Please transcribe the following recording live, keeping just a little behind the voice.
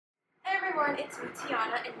everyone, it's me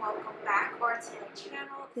Tiana and welcome back to our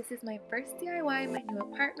channel. This is my first DIY in my new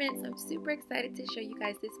apartment, so I'm super excited to show you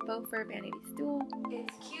guys this faux fur vanity stool.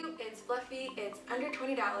 It's cute, it's fluffy, it's under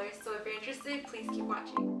 $20, so if you're interested, please keep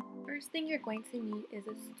watching. First thing you're going to need is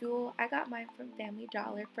a stool. I got mine from Family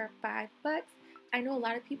Dollar for $5. I know a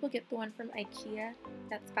lot of people get the one from IKEA,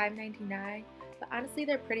 that's $5.99, but honestly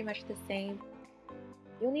they're pretty much the same.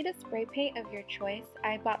 You'll need a spray paint of your choice.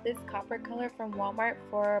 I bought this copper color from Wal Mart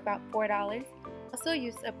for about $4. Also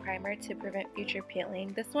use a primer to prevent future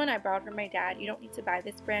peeling. This one I borrowed from my dad. You don't need to buy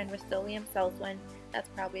this brand. Rust-Oleum sells one that's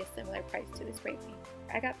probably a similar price to the spray paint.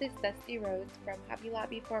 I got this Dusty Rose from Hobby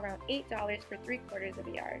Lobby for around $8 for 3/4 of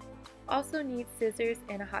a yard. Also need scissors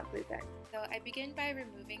and a hot glue gun. So I begin by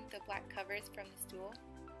removing the black covers from the stool.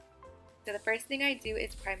 So the first thing I do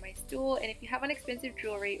is prime my stool, and if you have expensive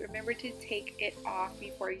jewelry, remember to take it off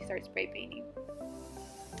before you start spray painting.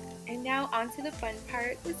 And now on to the fun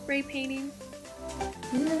part, the spray painting.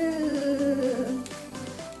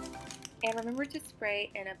 And remember to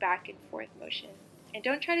spray in a back and forth motion. And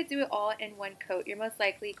don't try to do it all in one coat. You're most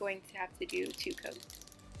likely going to have to do 2 coats.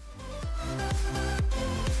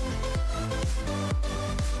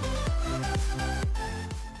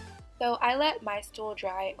 So I let my stool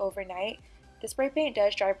dry overnight. The spray paint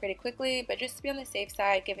does dry pretty quickly, but just to be on the safe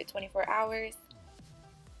side, give it 24 hours.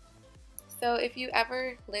 So if you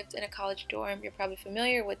ever lived in a college dorm, you're probably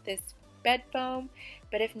familiar with this bed foam,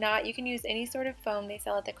 but if not, you can use any sort of foam they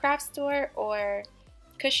sell at the craft store or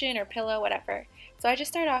cushion or pillow, whatever. So I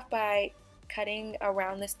just start off by cutting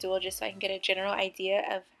around the stool just so I can get a general idea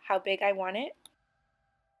of how big I want it.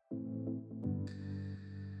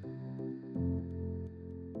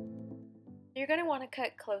 You're going to want to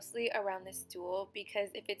cut closely around the stool because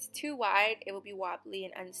if it's too wide, it will be wobbly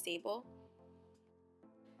and unstable.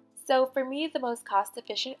 So for me, the most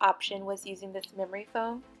cost-efficient option was using this memory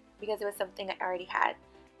foam because it was something I already had.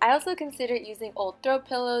 I also considered using old throw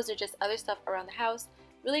pillows or just other stuff around the house.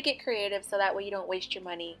 Really get creative so that way you don't waste your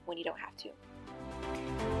money when you don't have to.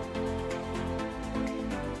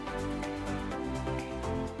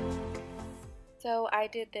 So I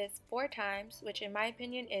did this 4 times, which in my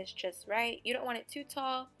opinion is just right. You don't want it too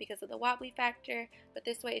tall because of the wobbly factor, but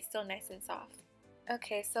this way it's still nice and soft.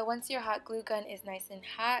 Okay, so once your hot glue gun is nice and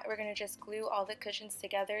hot, we're going to just glue all the cushions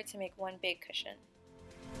together to make one big cushion.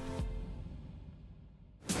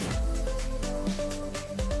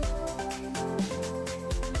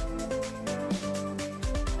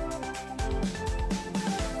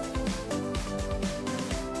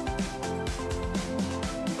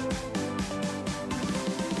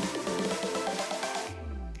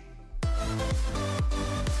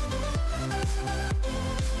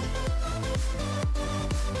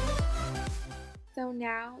 So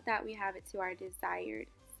now that we have it to our desired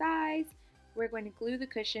size, we're going to glue the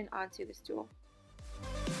cushion onto the stool.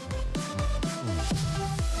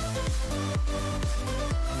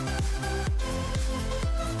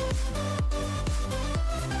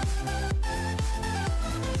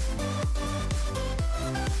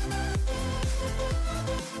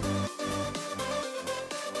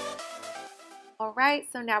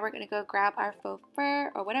 Alright, so now we're going to go grab our faux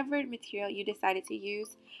fur or whatever material you decided to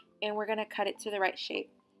use, and we're going to cut it to the right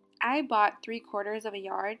shape. I bought 3/4 of a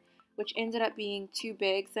yard, which ended up being too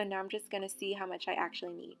big, so now I'm just going to see how much I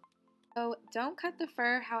actually need. So don't cut the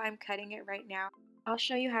fur how I'm cutting it right now. I'll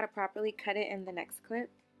show you how to properly cut it in the next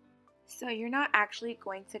clip. So you're not actually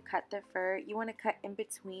going to cut the fur, you want to cut in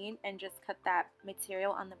between and just cut that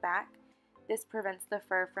material on the back. This prevents the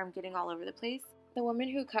fur from getting all over the place. The woman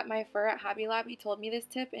who cut my fur at Hobby Lobby told me this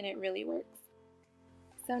tip and it really works.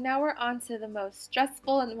 So now we're on to the most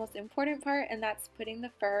stressful and the most important part, and that's putting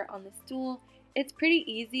the fur on the stool. It's pretty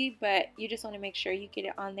easy, but you just want to make sure you get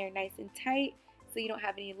it on there nice and tight so you don't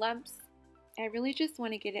have any lumps. I really just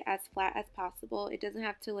want to get it as flat as possible. It doesn't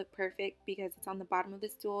have to look perfect because it's on the bottom of the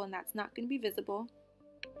stool and that's not going to be visible.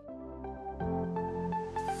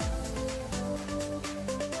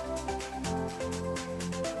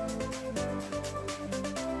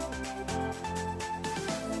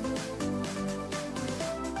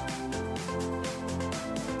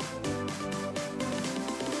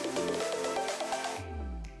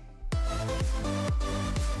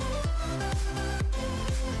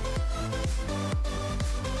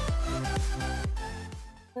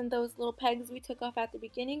 And those little pegs we took off at the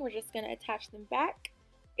beginning, we're just going to attach them back.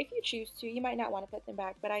 If you choose to, you might not want to put them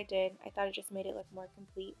back, but I did. I thought it just made it look more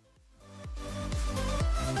complete.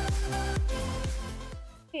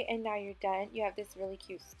 Okay, and now you're done. You have this really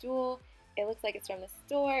cute stool. It looks like it's from the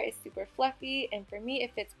store. It's super fluffy, and for me,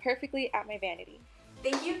 it fits perfectly at my vanity.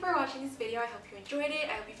 Thank you for watching this video. I hope you enjoyed it.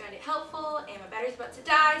 I hope you found it helpful, and my battery's about to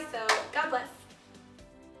die, so